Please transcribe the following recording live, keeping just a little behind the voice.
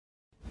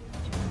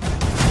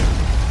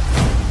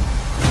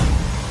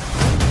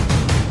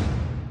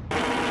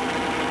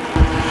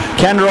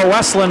Kendra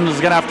Westland is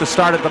going to have to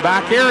start at the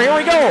back here. Here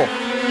we go.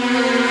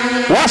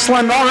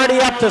 Westland already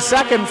up to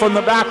second from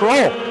the back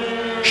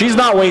row. She's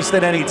not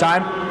wasting any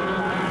time.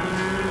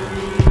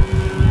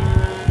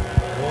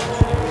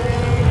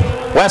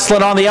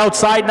 Westland on the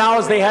outside now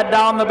as they head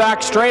down the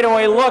back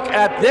straightaway. Look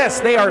at this.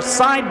 They are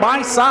side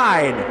by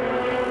side.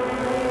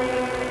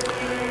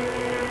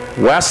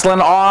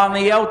 Westland on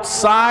the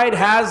outside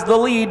has the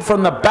lead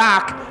from the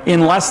back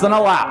in less than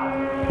a lap.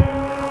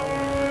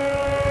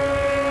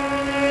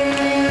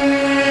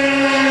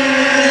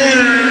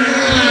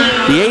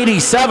 The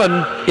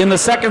 87 in the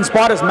second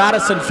spot is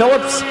Madison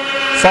Phillips,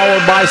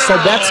 followed by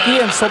Sobetsky,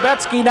 and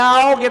Sobetsky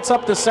now gets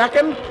up to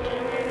second.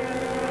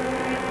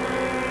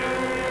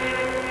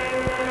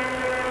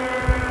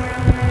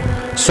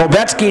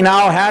 Sobetsky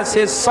now has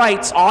his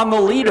sights on the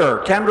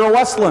leader, Kendra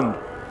Westland.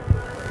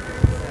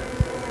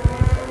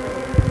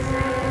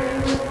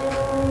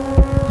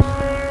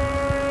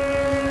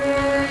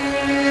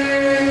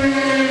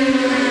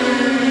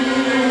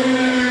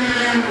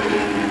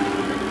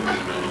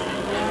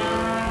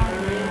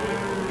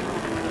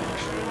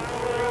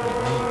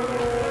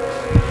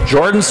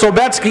 Jordan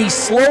Sobetsky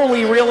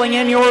slowly reeling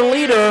in your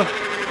leader.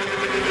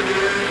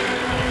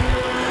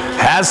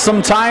 Has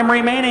some time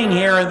remaining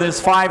here in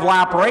this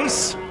 5-lap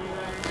race.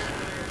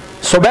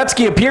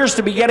 Sobetsky appears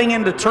to be getting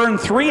into turn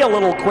 3 a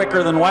little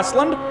quicker than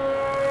Westland.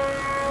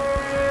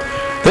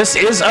 This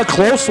is a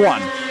close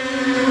one.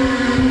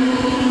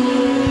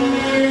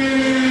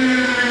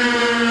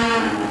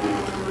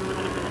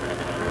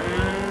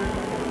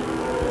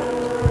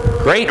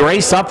 Great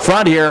race up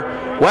front here.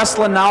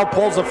 Westland now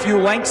pulls a few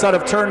lengths out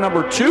of turn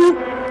number 2.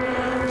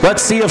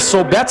 Let's see if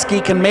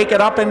Sobetsky can make it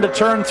up into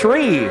turn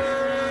 3.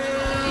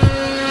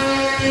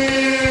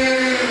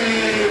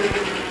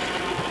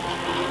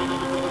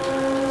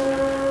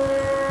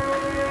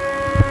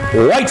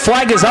 White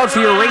flag is out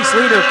for your race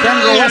leader,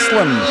 Kendra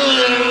Westland.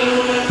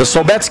 The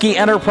Sobetsky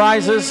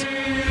Enterprises,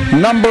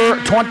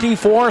 number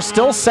 24,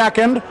 still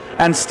second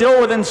and still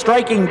within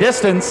striking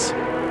distance.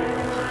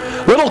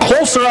 Little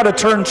closer out of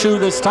turn 2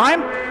 this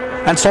time.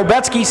 And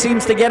Sobetsky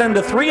seems to get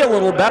into 3 a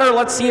little better.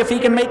 Let's see if he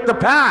can make the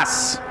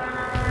pass.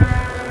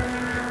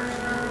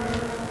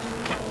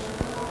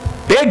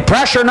 Big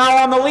pressure now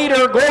on the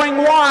leader, going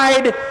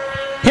wide.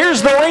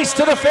 Here's the race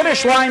to the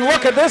finish line.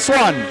 Look at this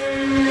one.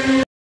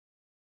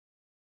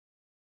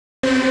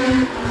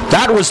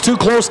 That was too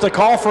close to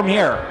call from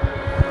here.